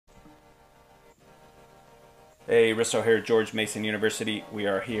Hey, Risto here, George Mason University. We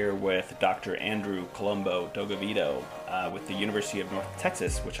are here with Dr. Andrew Colombo Dogavito with the University of North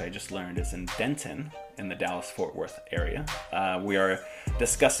Texas, which I just learned is in Denton in the Dallas-Fort Worth area. We are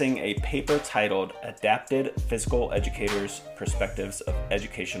discussing a paper titled Adapted Physical Educators' Perspectives of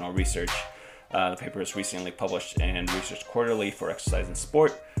Educational Research. The paper was recently published in Research Quarterly for Exercise and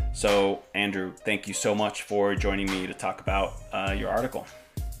Sport. So, Andrew, thank you so much for joining me to talk about your article.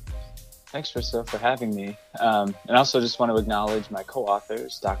 Thanks, Krista, for having me. And also just want to acknowledge my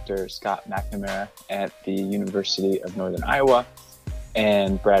co-authors, Dr. Scott McNamara at the University of Northern Iowa,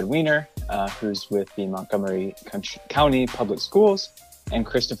 and Brad Weiner, who's with the Montgomery County Public Schools, and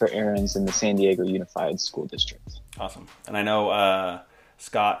Christopher Ahrens in the San Diego Unified School District. Awesome. And I know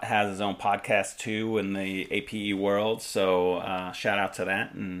Scott has his own podcast too in the APE world, so shout out to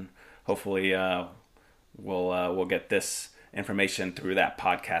that, and hopefully we'll get this information through that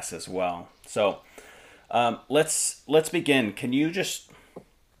podcast as well. So let's begin. Can you just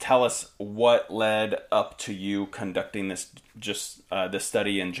tell us what led up to you conducting this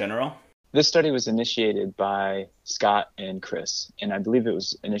study in general? This study was initiated by Scott and Chris, and I believe it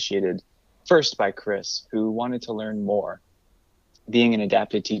was initiated first by Chris, who wanted to learn more. Being an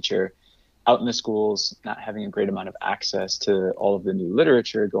adapted teacher out in the schools, not having a great amount of access to all of the new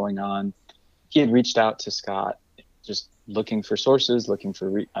literature going on, he had reached out to Scott just looking for sources, looking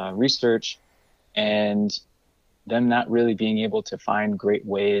for research, and them not really being able to find great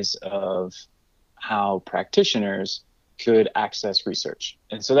ways of how practitioners could access research.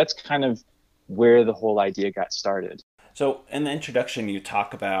 And so that's kind of where the whole idea got started. So in the introduction, you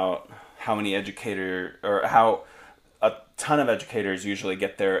talk about how how a ton of educators usually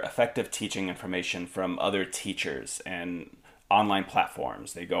get their effective teaching information from other teachers and online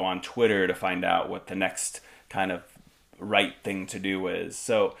platforms. They go on Twitter to find out what the next kind of right thing to do is.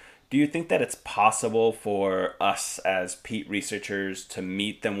 So do you think that it's possible for us as PETE researchers to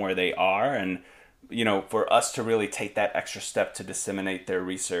meet them where they are, and for us to really take that extra step to disseminate their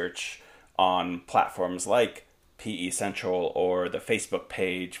research on platforms like PE Central or the Facebook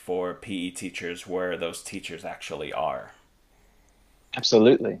page for PE teachers where those teachers actually are?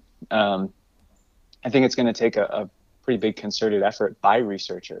 Absolutely. I think it's going to take a pretty big concerted effort by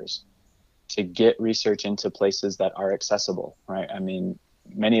researchers to get research into places that are accessible, right? I mean,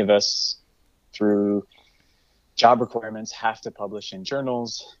 many of us through job requirements have to publish in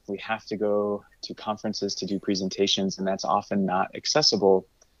journals. We have to go to conferences to do presentations, and that's often not accessible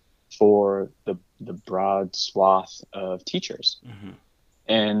for the broad swath of teachers. Mm-hmm.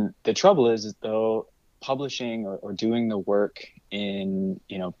 And the trouble is though, publishing or doing the work in,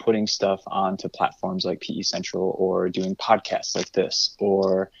 putting stuff onto platforms like PE Central or doing podcasts like this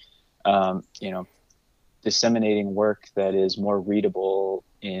or disseminating work that is more readable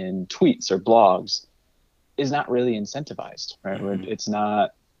in tweets or blogs is not really incentivized, right?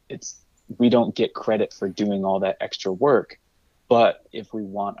 Mm-hmm. We don't get credit for doing all that extra work. But if we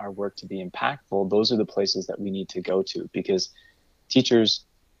want our work to be impactful, those are the places that we need to go to, because teachers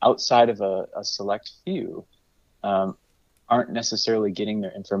outside of a select few aren't necessarily getting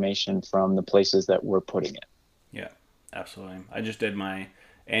their information from the places that we're putting it. Yeah, absolutely. I just did my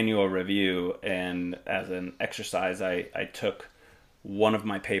annual review, and as an exercise, I took one of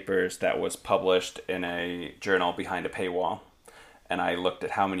my papers that was published in a journal behind a paywall, and I looked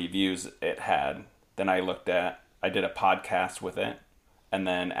at how many views it had. Then I did a podcast with it, and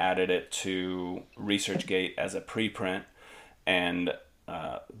then added it to ResearchGate as a preprint, and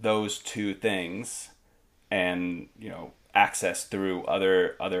those two things, and access through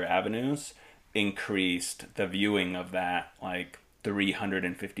other avenues, increased the viewing of that like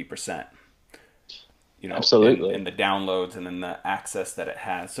 350%. Absolutely. in the downloads and then the access that it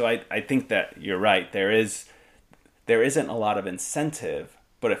has. So I think that you're right. There isn't a lot of incentive,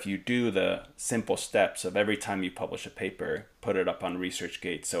 but if you do the simple steps of every time you publish a paper, put it up on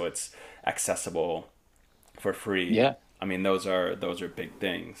ResearchGate so it's accessible for free. Yeah. I mean, those are big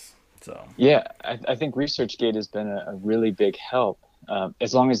things. So yeah, I think ResearchGate has been a really big help,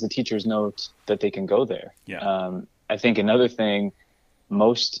 as long as the teachers know that they can go there. Yeah. I think another thing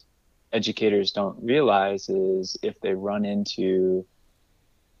most educators don't realize is if they run into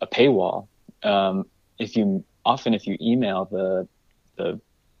a paywall, if you email the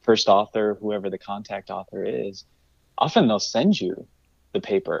first author, whoever the contact author is, often they'll send you the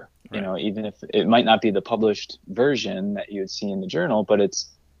paper, right. Even if it might not be the published version that you would see in the journal, but it's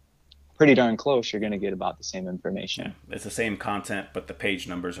pretty darn close. You're going to get about the same information. Yeah. It's the same content, but the page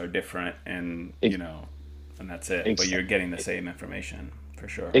numbers are different, and and that's it. Exactly. But you're getting the same information for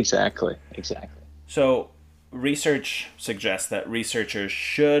sure. Exactly. So research suggests that researchers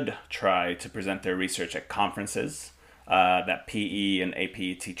should try to present their research at conferences that PE and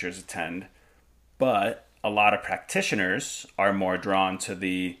AP teachers attend, but a lot of practitioners are more drawn to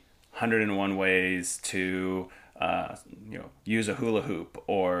the 101 ways to use a hula hoop,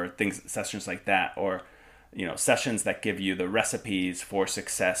 or sessions like that, or sessions that give you the recipes for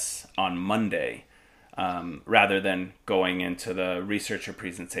success on Monday, rather than going into the researcher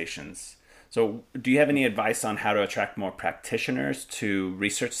presentations. So do you have any advice on how to attract more practitioners to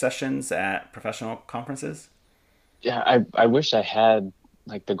research sessions at professional conferences? Yeah, I wish I had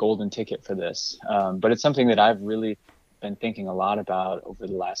like the golden ticket for this, but it's something that I've really been thinking a lot about over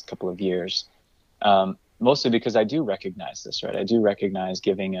the last couple of years, mostly because I do recognize this, right? I do recognize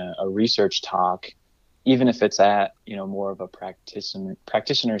giving a research talk, even if it's at more of a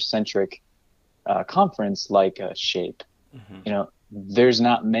practitioner-centric conference like SHAPE. Mm-hmm. There's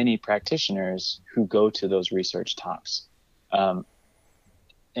not many practitioners who go to those research talks. And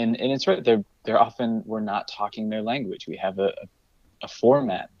it's right. They're often, we're not talking their language. We have a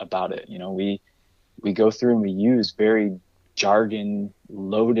format about it. We go through and we use very jargon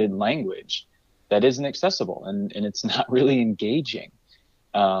loaded language that isn't accessible, and it's not really engaging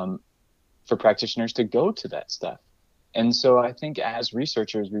for practitioners to go to that stuff. And so I think as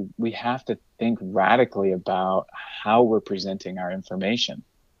researchers, we have to think radically about how we're presenting our information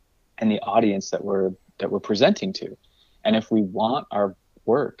and the audience that we're presenting to. And if we want our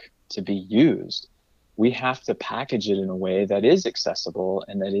work to be used, we have to package it in a way that is accessible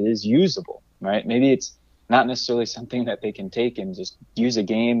and that it is usable, right? Maybe it's not necessarily something that they can take and just use a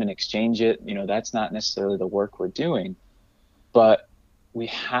game and exchange it. That's not necessarily the work we're doing, but we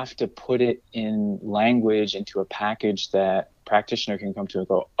have to put it in language, into a package that practitioner can come to and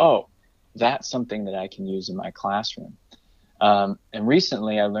go, oh, that's something that I can use in my classroom. And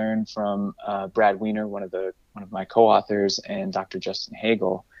recently I learned from Brad Weiner, one of my co-authors, and Dr. Justin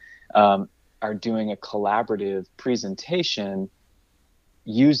Hagel, are doing a collaborative presentation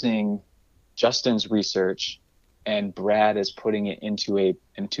using Justin's research, and Brad is putting it into a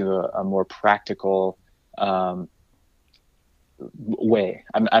more practical way.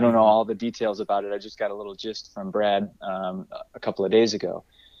 I don't know all the details about it. I just got a little gist from Brad a couple of days ago.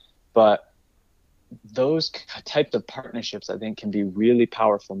 But those types of partnerships, I think, can be really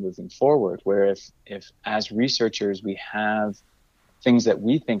powerful moving forward, where if as researchers we have things that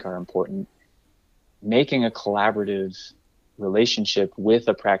we think are important, making a collaborative relationship with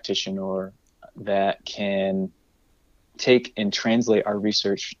a practitioner that can take and translate our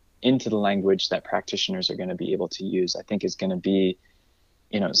research into the language that practitioners are going to be able to use, I think is going to be,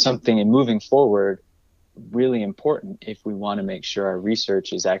 something in moving forward really important if we want to make sure our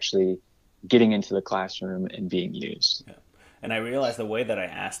research is actually getting into the classroom and being used. Yeah. And I realized the way that I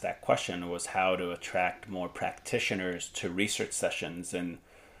asked that question was how to attract more practitioners to research sessions. And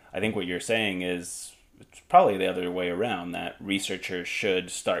I think what you're saying is it's probably the other way around, that researchers should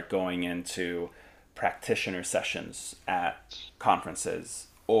start going into practitioner sessions at conferences.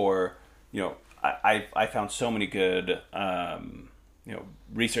 Or, I found so many good,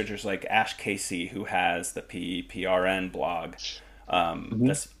 researchers like Ash Casey, who has the PEPRN blog.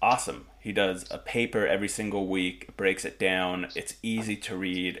 That's awesome. He does a paper every single week, breaks it down. It's easy to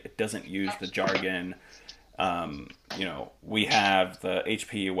read. It doesn't use the jargon. We have the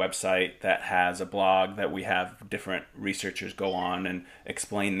HPE website that has a blog that we have different researchers go on and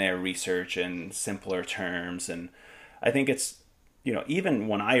explain their research in simpler terms. And I think it's, even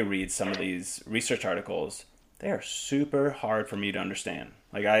when I read some of these research articles, they are super hard for me to understand.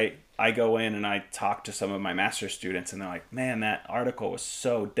 Like I go in and I talk to some of my master's students and they're like, man, that article was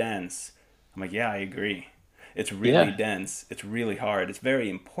so dense. I'm like, yeah, I agree. It's really dense. It's really hard. It's very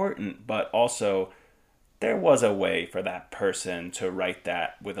important, but also there was a way for that person to write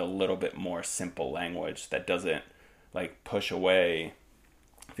that with a little bit more simple language that doesn't push away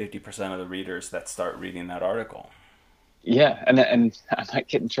 50% of the readers that start reading that article. Yeah, and I might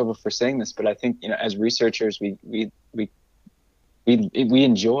get in trouble for saying this, but I think as researchers, we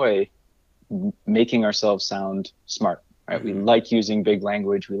enjoy making ourselves sound smart, right? Mm-hmm. We like using big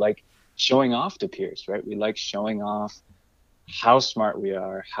language. We like showing off to peers, right? We like showing off how smart we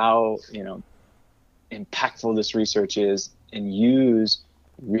are, how impactful this research is, and use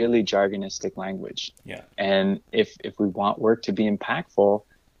really jargonistic language. Yeah. And if we want work to be impactful,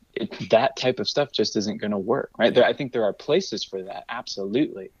 that type of stuff just isn't going to work, right? I think there are places for that,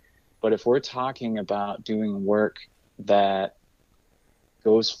 absolutely. But if we're talking about doing work that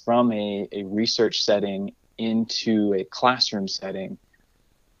goes from a research setting into a classroom setting,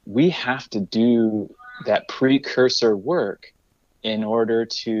 we have to do that precursor work in order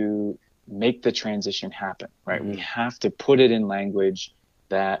to make the transition happen, right? We have to put it in language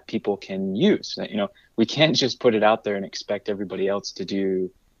that people can use. You know, we can't just put it out there and expect everybody else to do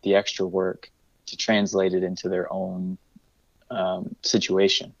the extra work to translate it into their own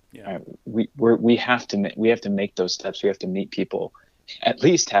situation. Yeah. Right? We have to make those steps. We have to meet people at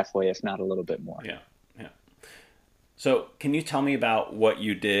least halfway, if not a little bit more. Yeah. Yeah. So, can you tell me about what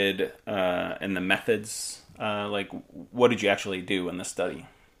you did and the methods? Like, what did you actually do in the study?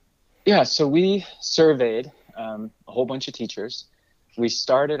 Yeah. So we surveyed a whole bunch of teachers. We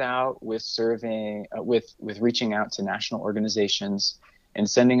started out with surveying, with reaching out to national organizations and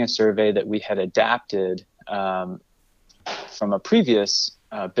sending a survey that we had adapted from a previous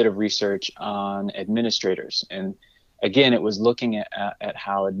bit of research on administrators. And again, it was looking at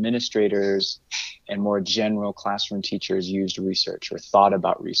how administrators and more general classroom teachers used research or thought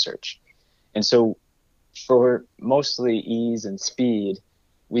about research. And so for mostly ease and speed,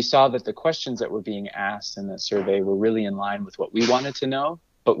 we saw that the questions that were being asked in that survey were really in line with what we wanted to know,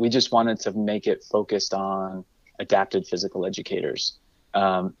 but we just wanted to make it focused on adapted physical educators.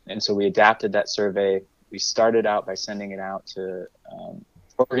 And so we adapted that survey. We started out by sending it out to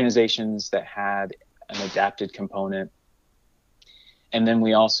organizations that had an adapted component. And then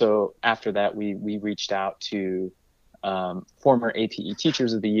we also, after that, we reached out to former APE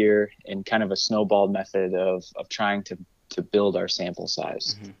Teachers of the Year in kind of a snowball method of trying to build our sample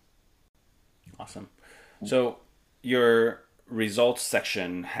size. Mm-hmm. Awesome. So your results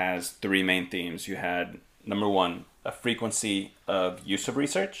section has three main themes. You had, number one, a frequency of use of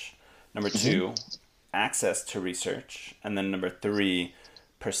research. Number two, access to research. And then number three,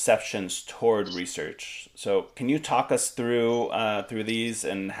 perceptions toward research. So can you talk us through these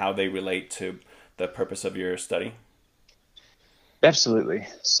and how they relate to the purpose of your study? Absolutely.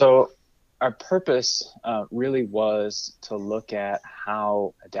 So our purpose really was to look at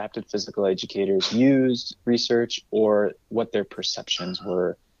how adapted physical educators used research or what their perceptions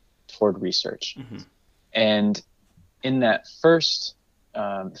were toward research. Mm-hmm. And in that first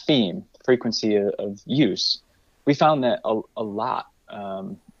theme, frequency of use, we found that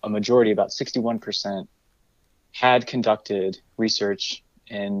a majority, about 61%, had conducted research,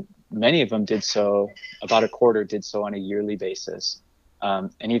 and many of them did so, about a quarter did so on a yearly basis.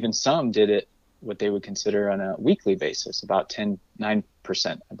 And even some did it what they would consider on a weekly basis, about 9%,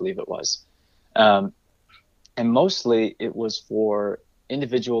 I believe it was. And mostly it was for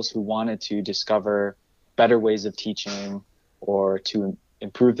individuals who wanted to discover better ways of teaching or to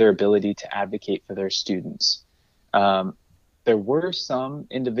improve their ability to advocate for their students. There were some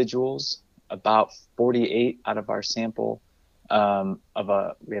individuals, about 48 out of our sample, we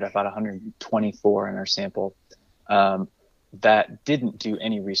had about 124 in our sample, that didn't do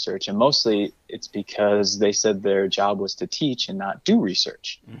any research. And mostly it's because they said their job was to teach and not do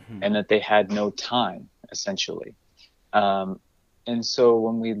research, and that they had no time, essentially. And so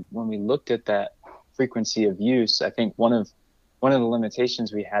when we looked at that frequency of use, I think one of the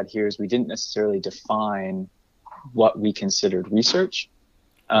limitations we had here is we didn't necessarily define what we considered research.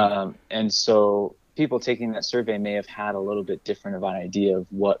 And so people taking that survey may have had a little bit different of an idea of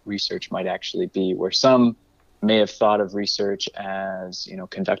what research might actually be, where some may have thought of research as,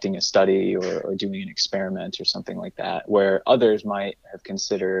 conducting a study or doing an experiment or something like that, where others might have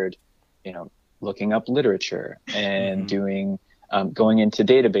considered, looking up literature and doing, going into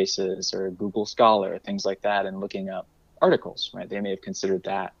databases or Google Scholar, things like that, and looking up articles, right? They may have considered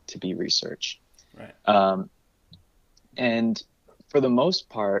that to be research. Right. And for the most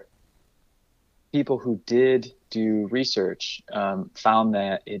part, people who did do research found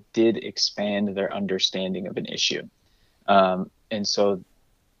that it did expand their understanding of an issue. And so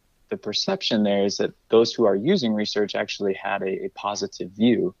the perception there is that those who are using research actually had a positive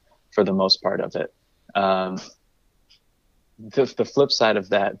view for the most part of it. The flip side of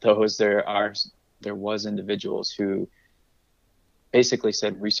that, though, is there was individuals who basically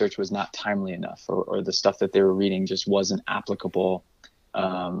said research was not timely enough, or the stuff that they were reading just wasn't applicable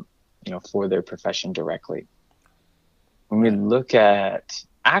for their profession directly. When we look at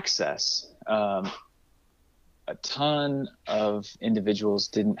access, a ton of individuals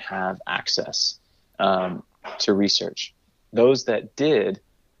didn't have access to research. Those that did,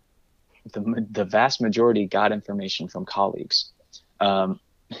 the vast majority got information from colleagues.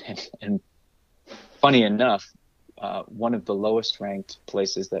 And funny enough, one of the lowest ranked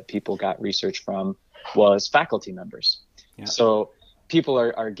places that people got research from was faculty members. Yeah. So people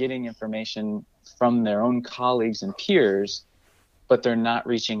are getting information from their own colleagues and peers, but they're not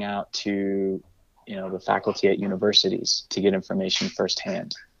reaching out to, the faculty at universities to get information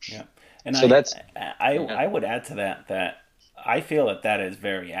firsthand. Yeah. And so I would add to that I feel that is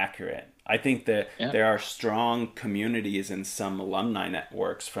very accurate. I think that Yeah. there are strong communities in some alumni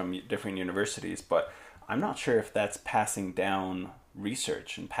networks from different universities, but I'm not sure if that's passing down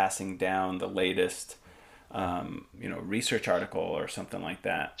research and passing down the latest, research article or something like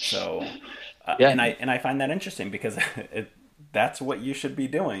that. So, Yeah. and I find that interesting because that's what you should be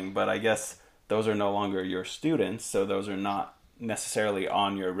doing. But I guess those are no longer your students, so those are not necessarily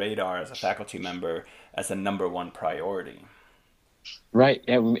on your radar as a faculty member as a number one priority. Right.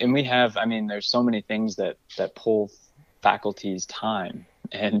 Yeah. And we have, I mean, there's so many things that pull faculty's time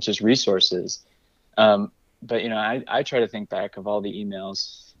and just resources. Um, but, I try to think back of all the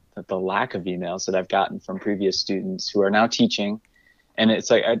emails, the lack of emails that I've gotten from previous students who are now teaching. And it's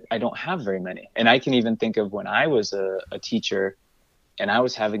like, I don't have very many. And I can even think of when I was a teacher and I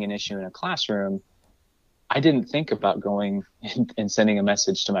was having an issue in a classroom, I didn't think about going and sending a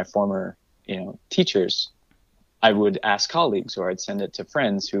message to my former, teachers. I would ask colleagues, or I'd send it to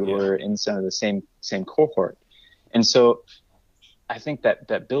friends who Yeah. were in some of the same cohort. And so I think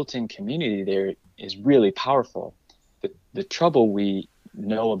that built-in community there is really powerful. The trouble we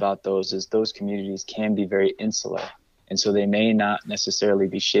know about those is those communities can be very insular. And so they may not necessarily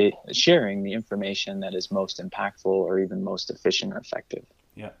be sharing the information that is most impactful or even most efficient or effective.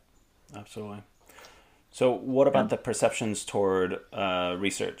 Yeah, absolutely. So, what Yeah. about the perceptions toward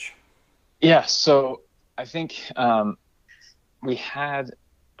research? Yeah. So I think we had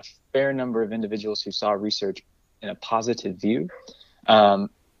a fair number of individuals who saw research in a positive view. Um,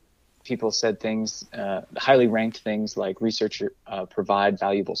 People said things, highly ranked things like researchers provide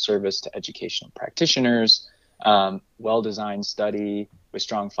valuable service to educational practitioners, well-designed study with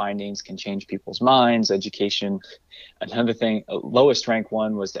strong findings can change people's minds, education. Another thing, lowest rank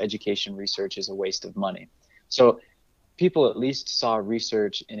one was the education research is a waste of money. So people at least saw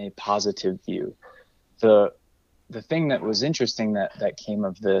research in a positive view. The thing that was interesting that came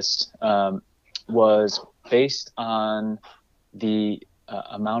of this was based on the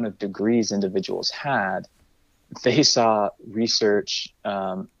amount of degrees individuals had. They saw research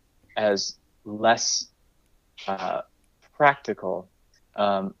as less practical,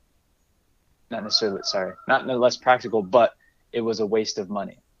 not necessarily, sorry, not less practical, but it was a waste of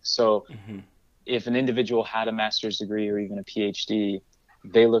money. So Mm-hmm. if an individual had a master's degree or even a PhD,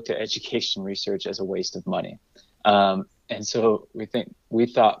 they looked at education research as a waste of money. And so we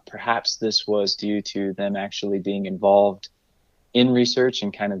thought perhaps this was due to them actually being involved in research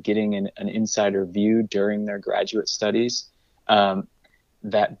and kind of getting an insider view during their graduate studies,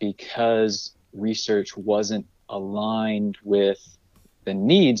 that because research wasn't aligned with the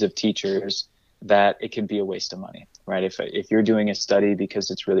needs of teachers, that it could be a waste of money, right? If you're doing a study because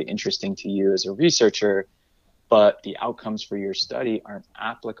it's really interesting to you as a researcher, but the outcomes for your study aren't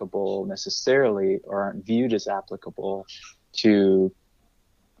applicable necessarily or aren't viewed as applicable to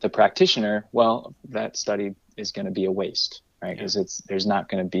the practitioner, well, that study is going to be a waste, right? Yeah. Because there's not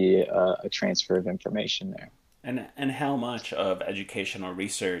going to be a transfer of information there. And how much of educational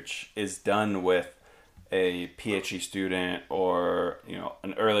research is done with a PhD student or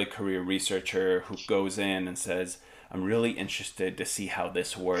an early career researcher who goes in and says, I'm really interested to see how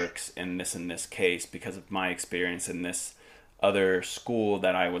this works in this case because of my experience in this other school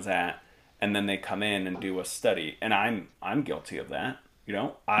that I was at, and then they come in and do a study, and I'm guilty of that.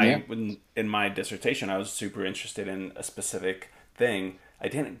 Yeah. In my dissertation I was super interested in a specific thing. I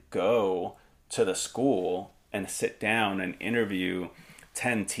didn't go to the school and sit down and interview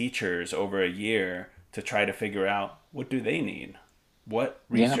 10 teachers over a year to try to figure out what do they need, what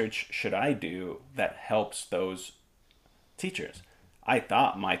Yeah. research should I do that helps those teachers. I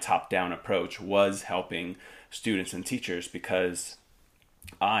thought my top down approach was helping students and teachers because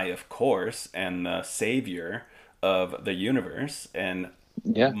I, of course, am the savior of the universe, and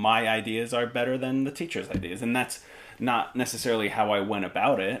Yeah. my ideas are better than the teacher's ideas. And that's not necessarily how I went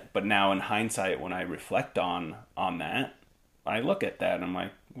about it, but now in hindsight, when I reflect on that, I look at that and I'm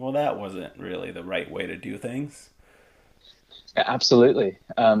like, well, that wasn't really the right way to do things. Absolutely.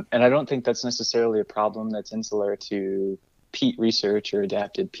 And I don't think that's necessarily a problem that's insular to PET research or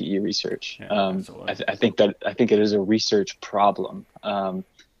adapted PE research. Yeah, I, absolutely. th- I think that I think it is a research problem.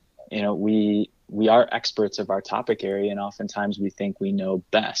 We are experts of our topic area, and oftentimes we think we know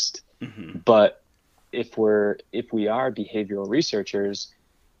best. Mm-hmm. But if we are behavioral researchers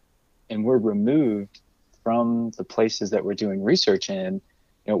and we're removed from the places that we're doing research in,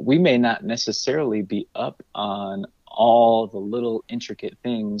 we may not necessarily be up on all the little intricate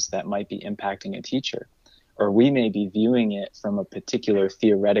things that might be impacting a teacher, or we may be viewing it from a particular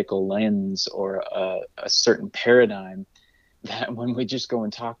theoretical lens or a certain paradigm that when we just go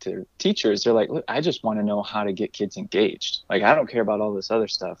and talk to teachers, they're like, look, I just want to know how to get kids engaged. Like, I don't care about all this other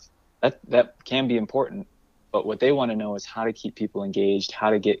stuff. that can be important. But what they want to know is how to keep people engaged, how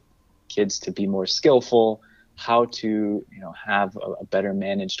to get kids to be more skillful, how to, have a better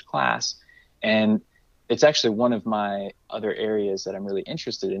managed class. And it's actually one of my other areas that I'm really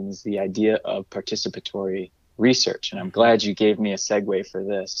interested in is the idea of participatory research. And I'm glad you gave me a segue for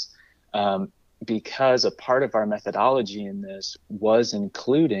this, because a part of our methodology in this was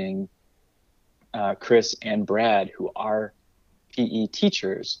including Chris and Brad, who are PE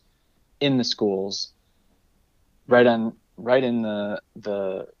teachers in the schools, right in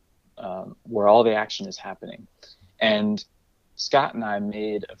the where all the action is happening. And Scott and I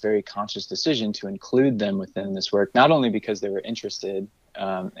made a very conscious decision to include them within this work, not only because they were interested,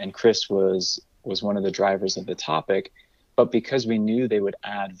 and Chris was one of the drivers of the topic, but because we knew they would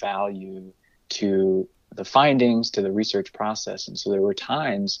add value to the findings, to the research process. And so there were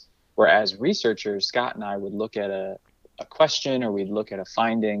times where, as researchers, Scott and I would look at a question, or we'd look at a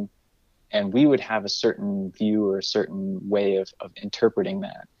finding, and we would have a certain view or a certain way of interpreting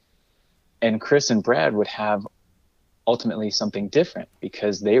that. And Chris and Brad would have ultimately something different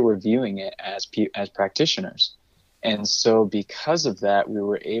because they were viewing it as practitioners. And so because of that, we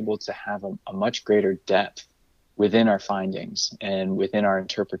were able to have a much greater depth within our findings and within our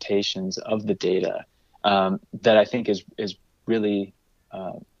interpretations of the data, that I think is really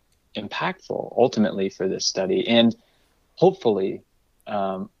impactful ultimately for this study. And hopefully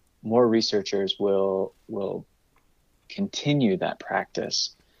more researchers will continue that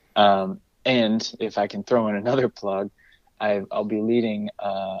practice. And if I can throw in another plug, I'll be leading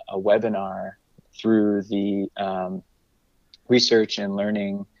a webinar through the Research and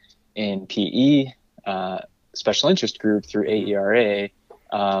Learning in PE Special Interest Group through AERA.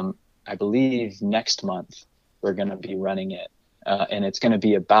 I believe next month we're going to be running it. And it's going to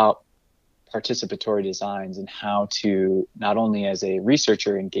be about participatory designs and how to not only as a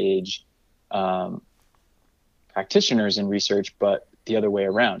researcher engage practitioners in research, but the other way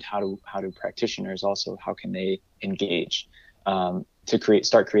around. How do practitioners also, how can they engage to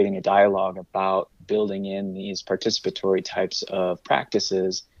start creating a dialogue about building in these participatory types of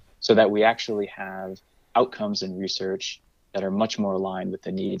practices so that we actually have outcomes in research that are much more aligned with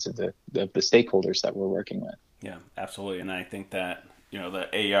the needs of the stakeholders that we're working with. Yeah, absolutely. And I think that, the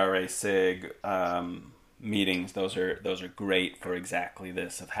AERA SIG meetings, those are great for exactly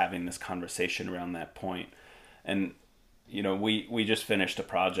this, of having this conversation around that point. And we just finished a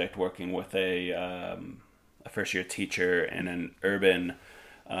project working with a first year teacher in an urban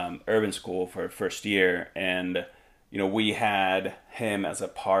school for first year, and we had him as a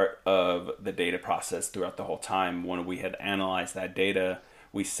part of the data process throughout the whole time. When we had analyzed that data,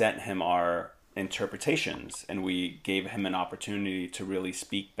 we sent him our interpretations, and we gave him an opportunity to really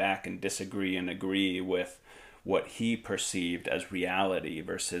speak back and disagree and agree with what he perceived as reality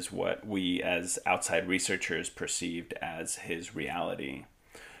versus what we as outside researchers perceived as his reality.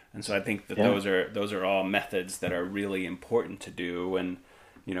 And so I think that those are all methods that are really important to do. And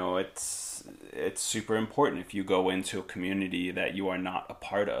it's super important if you go into a community that you are not a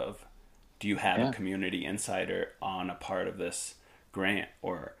part of. Do you have a community insider on a part of this grant?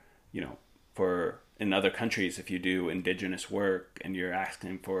 Or for in other countries, if you do indigenous work and you're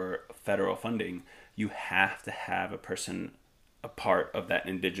asking for federal funding, you have to have a person, a part of that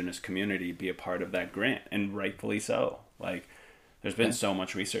indigenous community, be a part of that grant, and rightfully so. Like, there's been so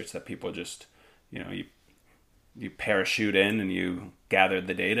much research that people just, you parachute in and you gather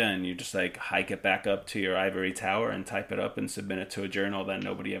the data and you just like hike it back up to your ivory tower and type it up and submit it to a journal that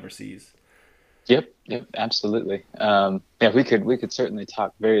nobody ever sees. Yep, absolutely. We could certainly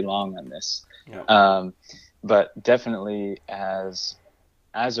talk very long on this. Yep. But definitely as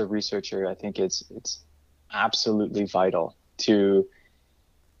a researcher, I think it's absolutely vital to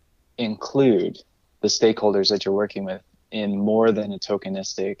include the stakeholders that you're working with in more than a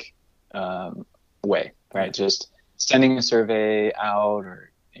tokenistic way, right? Just sending a survey out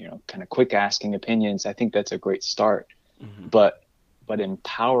or, kind of quick asking opinions. I think that's a great start, but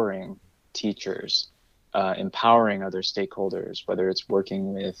empowering teachers, empowering other stakeholders, whether it's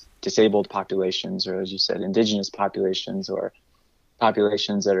working with disabled populations or, as you said, indigenous populations or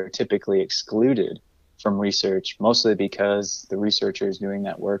populations that are typically excluded from research, mostly because the researchers doing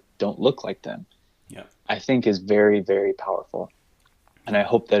that work don't look like them. Yeah, I think is very, very powerful. And I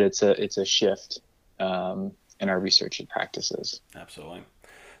hope that it's a shift in our research practices. Absolutely.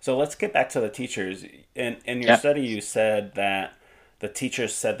 So let's get back to the teachers. In your study, you said that the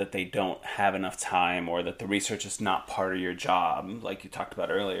teachers said that they don't have enough time or that the research is not part of your job, like you talked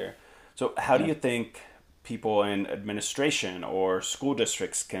about earlier. So how do you think people in administration or school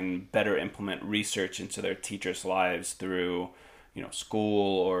districts can better implement research into their teachers' lives through,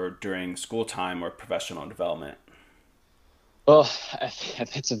 school or during school time or professional development? Well,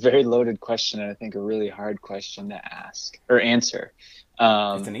 that's a very loaded question, and I think a really hard question to ask or answer. It's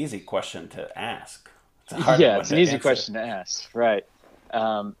Um, an easy question to ask. It's a harder yeah, one it's an to easy answer. question to ask, right?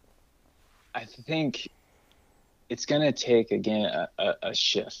 Um, I think it's going to take, again, a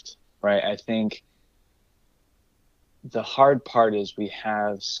shift, right? I think the hard part is we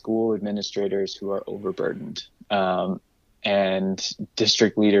have school administrators who are overburdened, and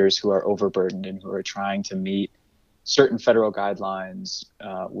district leaders who are overburdened and who are trying to meet certain federal guidelines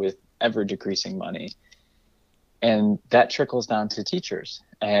with ever decreasing money. And that trickles down to teachers.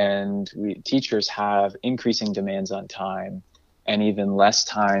 And teachers have increasing demands on time and even less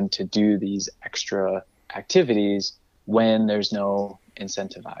time to do these extra activities when there's no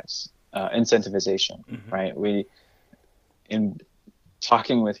incentivization, Mm-hmm. right? In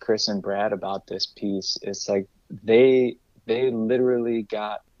talking with Chris and Brad about this piece, it's like they literally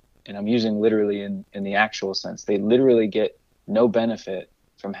got, and I'm using literally in the actual sense, they literally get no benefit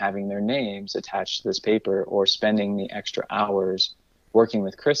from having their names attached to this paper or spending the extra hours working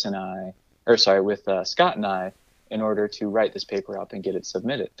with Chris and I, or sorry, with Scott and I, in order to write this paper up and get it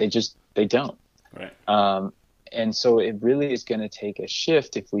submitted. They don't. Right. And so it really is going to take a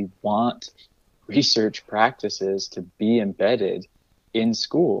shift if we want research practices to be embedded in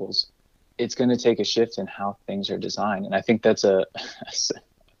schools. It's going to take a shift in how things are designed. And I think that's a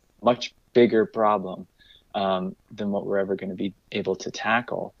much bigger problem than what we're ever going to be able to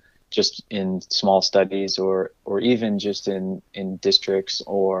tackle just in small studies or even just in districts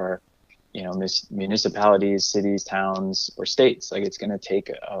or municipalities, cities, towns, or states. Like, it's going to take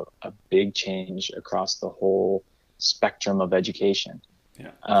a big change across the whole spectrum of education.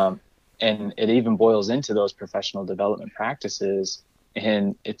 Yeah. And it even boils into those professional development practices.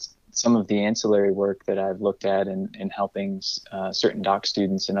 And it's some of the ancillary work that I've looked at in helping certain doc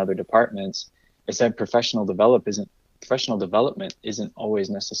students in other departments is that professional development isn't always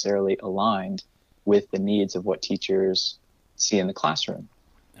necessarily aligned with the needs of what teachers see in the classroom.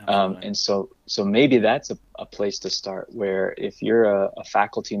 And so maybe that's a place to start, where if you're a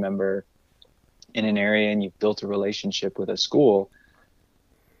faculty member in an area and you've built a relationship with a school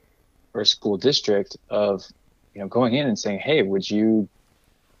or a school district of, going in and saying, hey, would you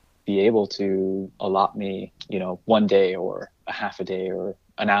be able to allot me, one day or a half a day or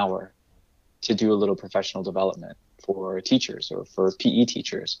an hour to do a little professional development for teachers or for PE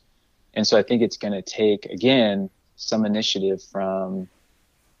teachers? And so I think it's going to take, again, some initiative from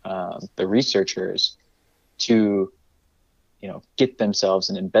the researchers to, get themselves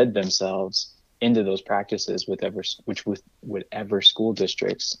and embed themselves into those practices with whatever school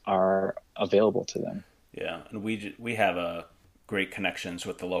districts are available to them. Yeah, and we have great connections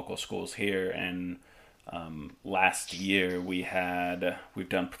with the local schools here. And last year we've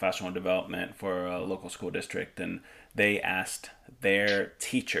done professional development for a local school district, and they asked their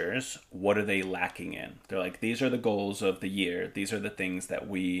teachers, what are they lacking in? They're like, these are the goals of the year. These are the things that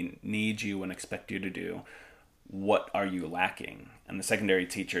we need you and expect you to do. What are you lacking? And the secondary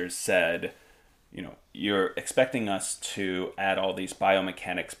teachers said, you're expecting us to add all these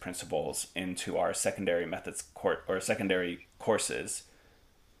biomechanics principles into our secondary methods or secondary courses.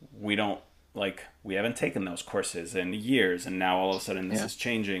 We haven't taken those courses in years, and now all of a sudden this is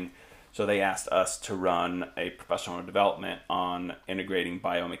changing. So they asked us to run a professional development on integrating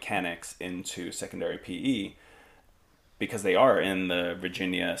biomechanics into secondary PE, because they are in the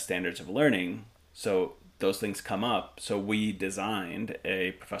Virginia Standards of Learning. So those things come up. So we designed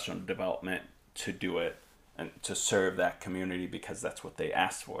a professional development to do it and to serve that community, because that's what they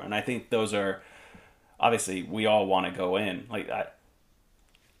asked for. And I think those are, obviously, we all want to go in. Like,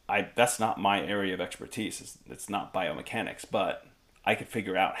 I that's not my area of expertise. It's not biomechanics, but I could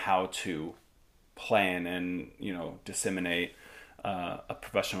figure out how to plan and disseminate a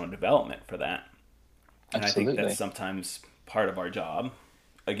professional development for that. And Absolutely. I think that's sometimes part of our job.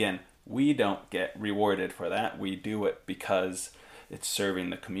 Again, we don't get rewarded for that. We do it because it's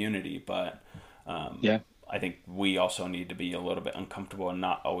serving the community. But I think we also need to be a little bit uncomfortable and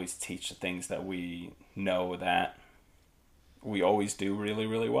not always teach the things that we know that we always do really,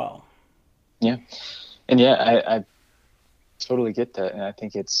 really well. Yeah. And I totally get that. And I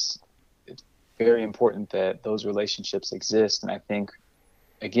think it's very important that those relationships exist. And I think,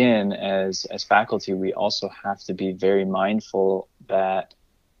 again, as faculty, we also have to be very mindful that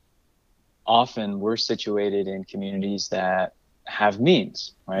often we're situated in communities that have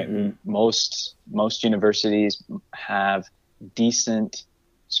means, right? Mm-hmm. Most universities have decent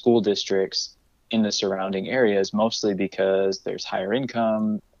school districts in the surrounding areas, mostly because there's higher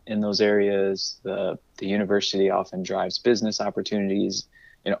income in those areas. The university often drives business opportunities,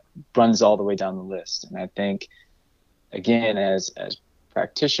 runs all the way down the list. And I think, again, as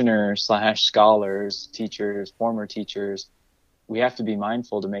practitioners / scholars, teachers, former teachers, we have to be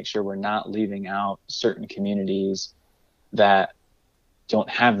mindful to make sure we're not leaving out certain communities that don't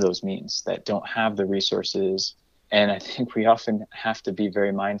have those means, that don't have the resources. And I think we often have to be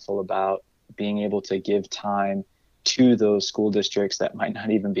very mindful about being able to give time to those school districts that might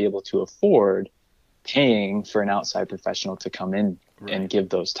not even be able to afford paying for an outside professional to come in and give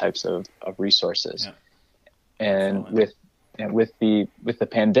those types of resources. Yeah. And with the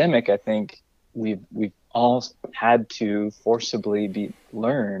pandemic, I think we've all had to forcibly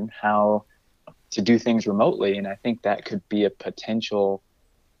learn how to do things remotely. And I think that could be a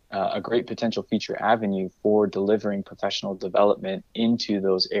great potential future avenue for delivering professional development into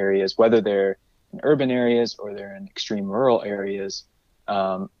those areas, whether they're in urban areas or they're in extreme rural areas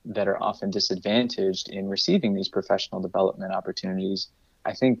that are often disadvantaged in receiving these professional development opportunities.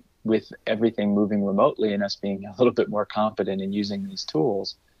 I think with everything moving remotely and us being a little bit more competent in using these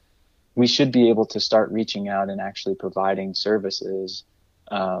tools, we should be able to start reaching out and actually providing services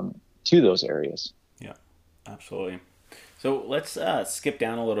to those areas. Yeah, absolutely. So let's skip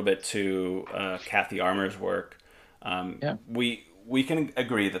down a little bit to Kathy Armour's work. We can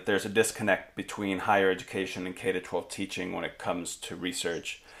agree that there's a disconnect between higher education and K-12 teaching when it comes to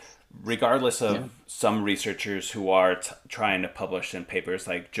research, regardless of some researchers who are trying to publish in papers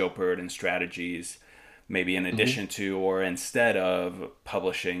like JOPERD and Strategies, maybe in addition to or instead of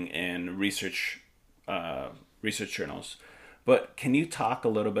publishing in research journals. But can you talk a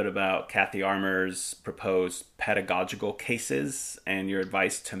little bit about Kathy Armour's proposed pedagogical cases and your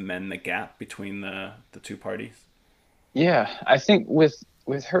advice to mend the gap between the two parties? Yeah, I think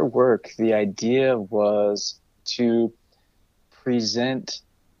with her work, the idea was to present,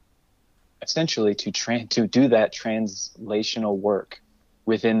 essentially to do that translational work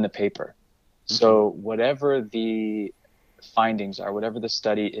within the paper. Mm-hmm. So whatever the findings are, whatever the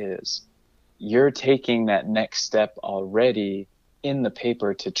study is, you're taking that next step already in the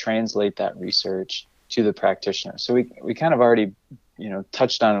paper to translate that research to the practitioner. So we kind of already,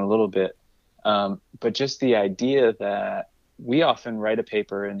 touched on it a little bit. But just the idea that we often write a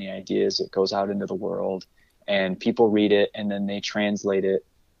paper and the idea is it goes out into the world and people read it and then they translate it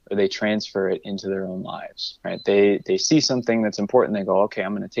or they transfer it into their own lives, right? They see something that's important. They go, okay,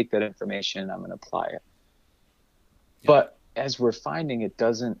 I'm going to take that information. I'm going to apply it. Yeah. But as we're finding, it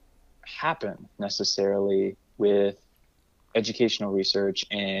doesn't happen necessarily with educational research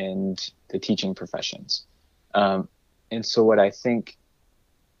and the teaching professions. And so what I think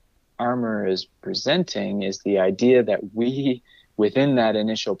Armour is presenting is the idea that we, within that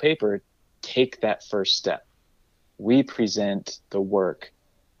initial paper, take that first step. We present the work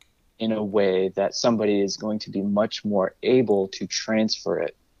in a way that somebody is going to be much more able to transfer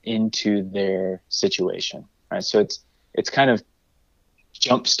it into their situation, right? So it's kind of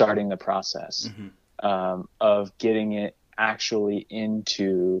jump-starting the process of getting it actually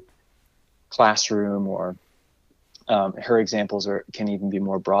into classroom, or her examples can even be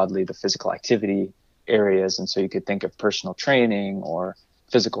more broadly the physical activity areas. And so you could think of personal training or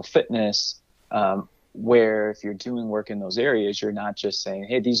physical fitness, where if you're doing work in those areas, you're not just saying,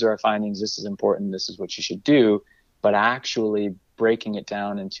 hey, these are our findings, this is important, this is what you should do, but actually breaking it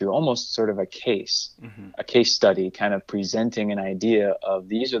down into almost sort of a case study, kind of presenting an idea of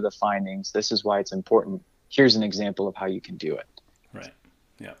these are the findings, this is why it's important, here's an example of how you can do it. Right.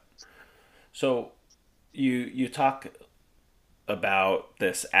 Yeah. So you talk about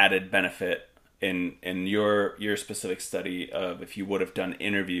this added benefit in your specific study of if you would have done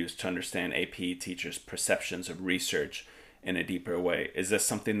interviews to understand AP teachers' perceptions of research in a deeper way. Is this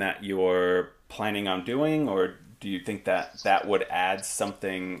something that you're planning on doing, or do you think that would add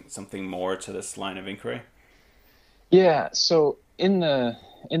something more to this line of inquiry? Yeah. So in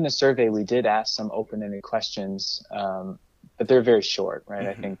the survey, we did ask some open-ended questions, but they're very short, right?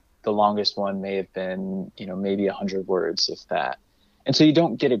 I think the longest one may have been, maybe 100 words, if that. And so you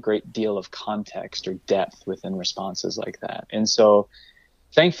don't get a great deal of context or depth within responses like that. And so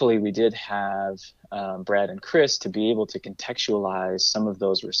thankfully we did have Brad and Chris to be able to contextualize some of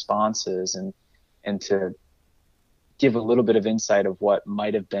those responses and to give a little bit of insight of what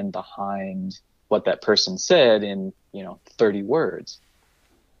might have been behind what that person said in, 30 words.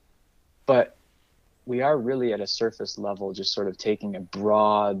 But we are really at a surface level, just sort of taking a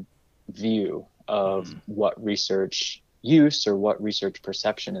broad view of what research use or what research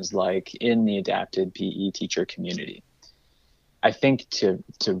perception is like in the adapted PE teacher community. I think to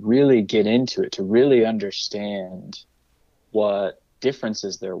really get into it, to really understand what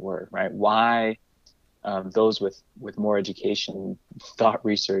differences there were, right? Why those with more education thought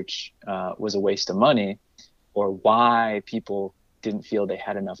research was a waste of money, or why people didn't feel they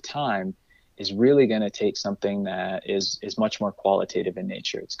had enough time, is really going to take something that is much more qualitative in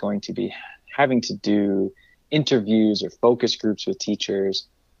nature. It's going to be having to do interviews or focus groups with teachers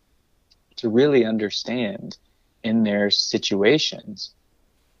to really understand in their situations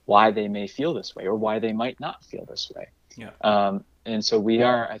why they may feel this way or why they might not feel this way. Yeah. And so we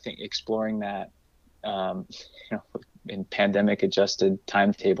are, I think, exploring that, in pandemic adjusted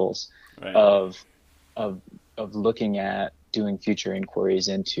timetables, Right. of looking at doing future inquiries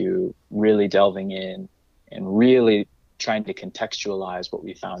into really delving in and really trying to contextualize what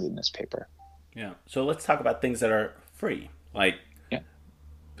we found in this paper. Yeah. So let's talk about things that are free, like Yeah.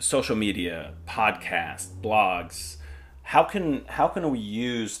 social media, podcasts, blogs. How can we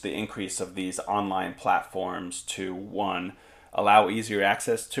use the increase of these online platforms to, one, allow easier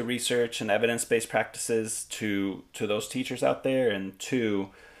access to research and evidence-based practices to those teachers out there, and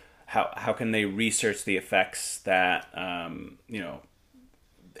two, how can they research the effects that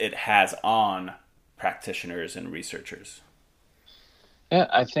it has on practitioners and researchers? Yeah,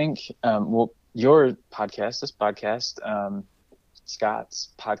 I think, well, your podcast, this podcast, Scott's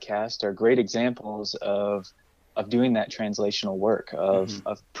podcast, are great examples of doing that translational work, of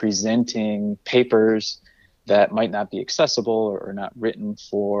presenting papers that might not be accessible or not written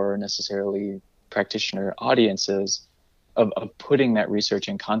for necessarily practitioner audiences, of putting that research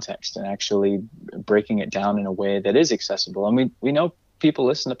in context and actually breaking it down in a way that is accessible. And we know people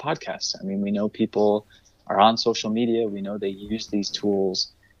listen to podcasts. I mean, we know people are on social media. We know they use these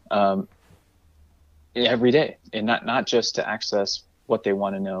tools every day, and not just to access what they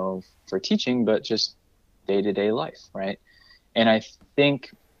want to know for teaching, but just day-to-day life, right? And I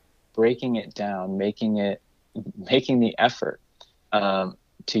think breaking it down, making the effort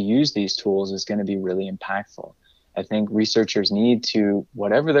to use these tools is going to be really impactful. I think researchers need to,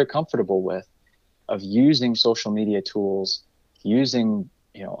 whatever they're comfortable with, of using social media tools, using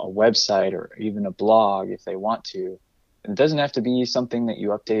a website or even a blog if they want to. It doesn't have to be something that you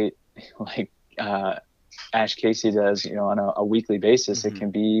update like Ash Casey does, on a weekly basis. It can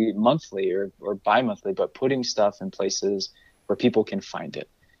be monthly or bi-monthly, but putting stuff in places where people can find it,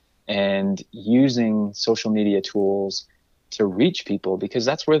 and using social media tools to reach people, because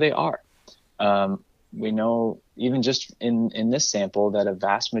that's where they are. We know, even just in this sample, that a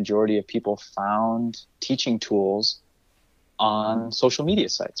vast majority of people found teaching tools on social media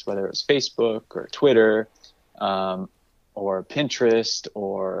sites, whether it was Facebook or Twitter, or Pinterest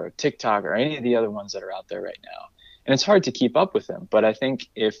or TikTok or any of the other ones that are out there right now. And it's hard to keep up with them. But I think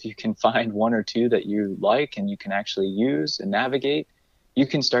if you can find one or two that you like and you can actually use and navigate, you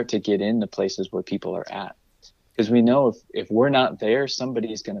can start to get into places where people are at. Because we know if we're not there,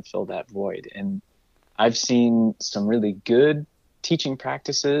 somebody's going to fill that void. And I've seen some really good teaching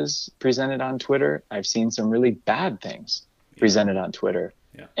practices presented on Twitter. I've seen some really bad things presented on Twitter.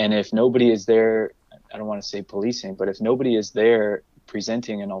 Yeah. And if nobody is there, I don't want to say policing, but if nobody is there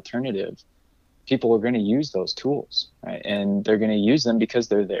presenting an alternative, people are going to use those tools, right? And they're going to use them because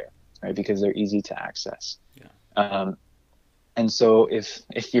they're there, right? Because they're easy to access. Yeah. And so if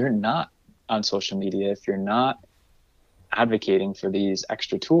you're not on social media, if you're not advocating for these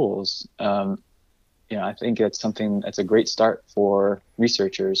extra tools, I think that's a great start for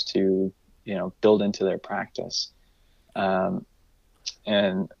researchers to, build into their practice.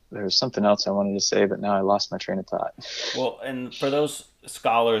 And there's something else I wanted to say, but now I lost my train of thought. Well, and for those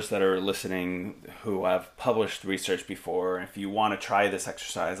scholars that are listening who have published research before, if you want to try this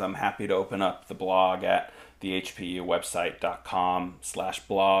exercise, I'm happy to open up the blog at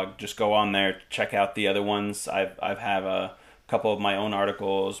thehpuwebsite.com/blog. Just go on there, check out the other ones. I've have a couple of my own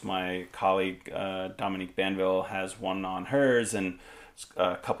articles. My colleague Dominique Banville has one on hers, and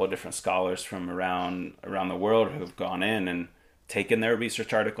a couple of different scholars from around the world who've gone in and taken their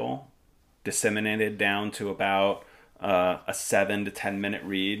research article, disseminated down to about a 7 to 10 minute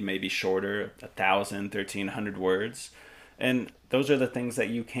read, maybe shorter, 1,000, 1,300 words. And those are the things that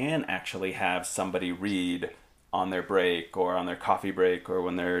you can actually have somebody read on their break or on their coffee break or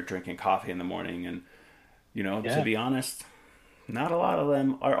when they're drinking coffee in the morning. And, to be honest, not a lot of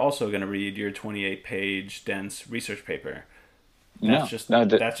them are also going to read your 28-page dense research paper. That's just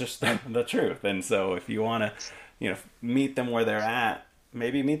the truth. And so if you want to, meet them where they're at,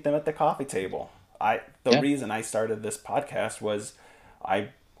 maybe meet them at the coffee table. The reason I started this podcast was I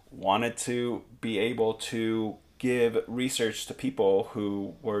wanted to be able to give research to people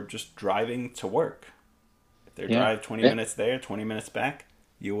who were just driving to work. If they drive 20 minutes there, 20 minutes back,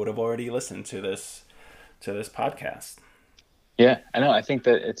 you would have already listened to this podcast. Yeah, I know. I think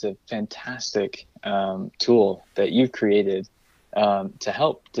that it's a fantastic tool that you've created to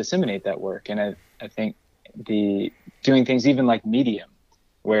help disseminate that work. And I think the doing things even like Medium,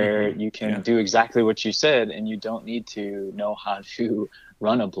 where Mm-hmm. you can Yeah. do exactly what you said, and you don't need to know how to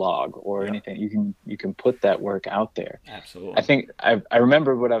run a blog or Yep. anything. You can put that work out there. I Absolutely. think I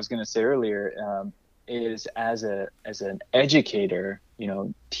remember what I was going to say earlier. Is as an educator,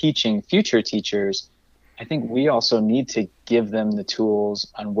 teaching future teachers, I think we also need to give them the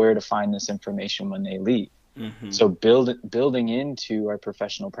tools on where to find this information when they leave. Mm-hmm. So building into our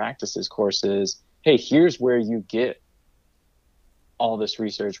professional practices courses, hey, here's where you get all this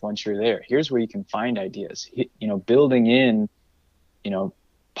research once you're there. Here's where you can find ideas. Building in, you know,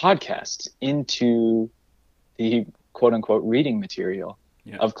 podcasts into the quote unquote reading material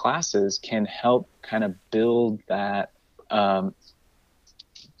Yeah. of classes can help kind of build that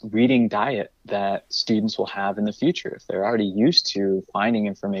reading diet that students will have in the future. If they're already used to finding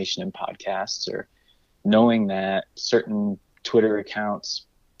information in podcasts or knowing that certain Twitter accounts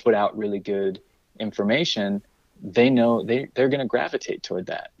put out really good information, they know they're going to gravitate toward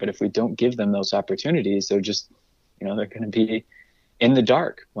that. But if we don't give them those opportunities, they're just, they're going to be in the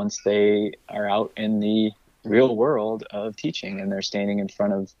dark once they are out in the real world of teaching and they're standing in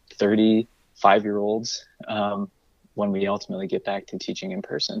front of 35-year-olds when we ultimately get back to teaching in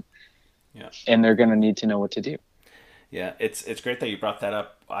person. Yeah. And they're going to need to know what to do. Yeah, it's great that you brought that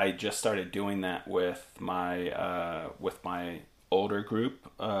up. I just started doing that with my older group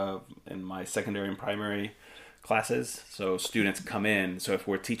in my secondary and primary classes. So students come in. So if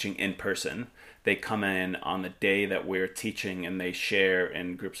we're teaching in person, they come in on the day that we're teaching, and they share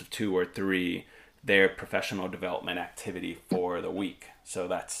in groups of 2 or 3 their professional development activity for the week. So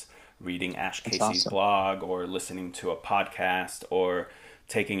that's reading Ash That's Casey's awesome. blog, or listening to a podcast, or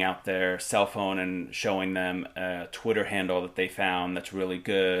taking out their cell phone and showing them a Twitter handle that they found that's really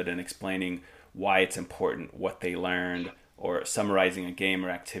good, and explaining why it's important, what they learned, or summarizing a game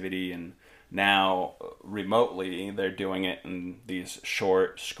or activity. And now remotely they're doing it in these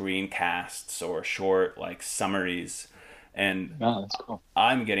short screencasts or short like summaries. And Oh, that's cool.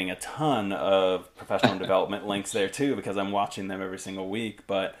 I'm getting a ton of professional development links there too, because I'm watching them every single week.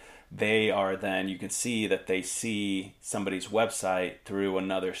 But they are then, you can see that they see somebody's website through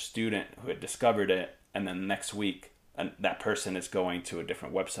another student who had discovered it. And then next week, that person is going to a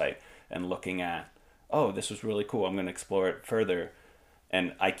different website and looking at, oh, this was really cool. I'm going to explore it further.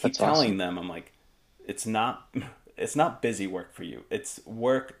 And I keep That's telling awesome. them, I'm like, it's not it's not busy work for you. It's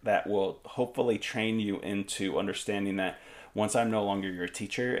work that will hopefully train you into understanding that once I'm no longer your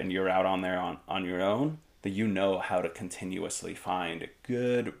teacher and you're out on there on your own, that you know how to continuously find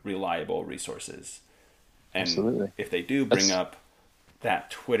good, reliable resources. And Absolutely. if they do bring That's up that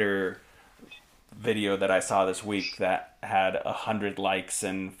Twitter video that I saw this week that had 100 likes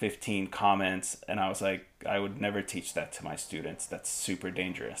and 15 comments, and I was like, I would never teach that to my students. That's super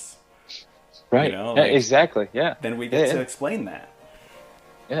dangerous. right. Yeah, Like, exactly. Yeah. then we Yeah. get to Yeah. explain that.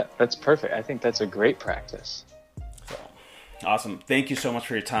 Yeah. That's perfect. I think that's a great practice. So awesome. Thank you so much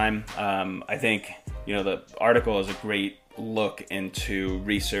for your time. I think, the article is a great look into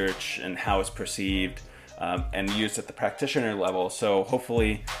research and how it's perceived, and used at the practitioner level. So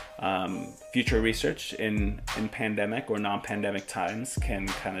hopefully, future research in pandemic or non-pandemic times can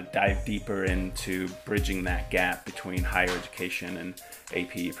kind of dive deeper into bridging that gap between higher education and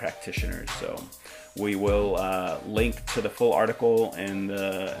AP practitioners. So we will link to the full article in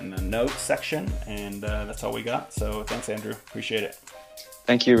the notes section, and that's all we got. So thanks, Andrew. Appreciate it.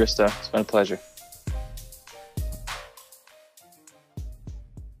 Thank you, Rista. It's been a pleasure.